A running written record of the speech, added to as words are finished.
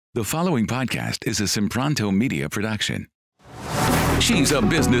The following podcast is a Sempronto Media production. She's a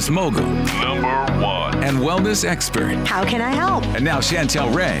business mogul, #1, and wellness expert. How can I help? And now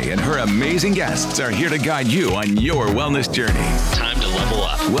Chantel Ray and her amazing guests are here to guide you on your wellness journey. Time to level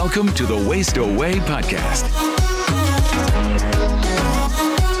up. Welcome to the Waste Away podcast.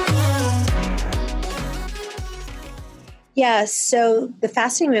 Yeah, so the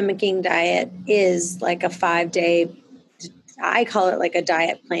fasting mimicking diet is like a 5-day, I call it like a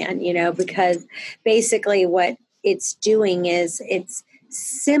diet plan, because basically what it's doing is it's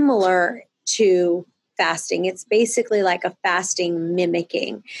similar to fasting. It's basically like a fasting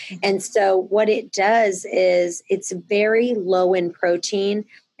mimicking. And so what it does is it's very low in protein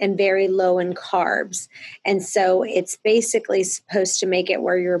and very low in carbs. And so it's basically supposed to make it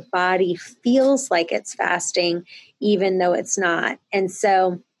where your body feels like it's fasting, even though it's not. And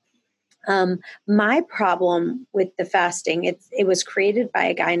so my problem with the fasting, it was created by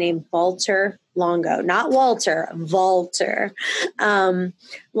a guy named Valter Longo, not Walter, Valter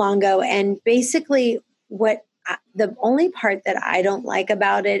Longo. And basically the only part that I don't like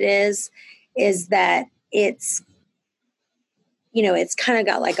about it is that it's kind of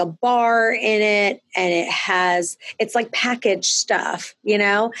got like a bar in it, and it's like packaged stuff,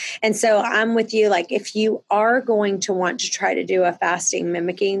 And so I'm with you. Like, if you are going to want to try to do a fasting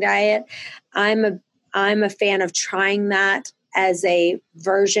mimicking diet, I'm a fan of trying that as a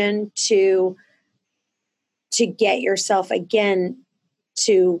version to get yourself again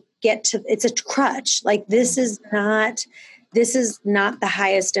to get to, it's a crutch. Like, this is not the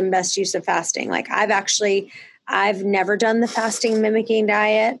highest and best use of fasting. Like, I've never done the fasting mimicking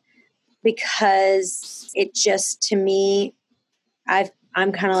diet because it just, to me,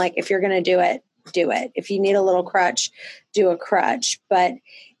 I'm kind of like, if you're going to do it, do it. If you need a little crutch, do a crutch. But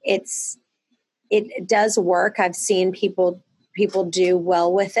it does work. I've seen people do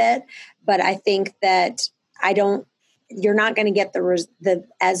well with it, but I think that you're not going to get the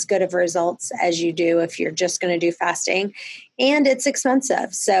as good of results as you do if you're just going to do fasting, and it's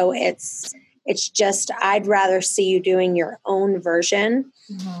expensive. So it's just, I'd rather see you doing your own version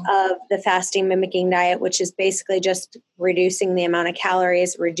of the fasting mimicking diet, which is basically just reducing the amount of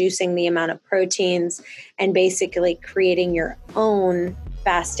calories, reducing the amount of proteins, and basically creating your own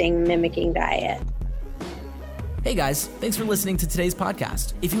fasting mimicking diet. Hey guys, thanks for listening to today's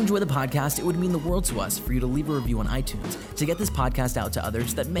podcast. If you enjoy the podcast, it would mean the world to us for you to leave a review on iTunes to get this podcast out to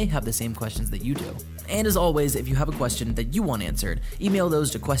others that may have the same questions that you do. And as always, if you have a question that you want answered, email those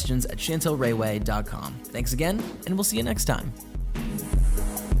to questions@chantelrayway.com. Thanks again, and we'll see you next time.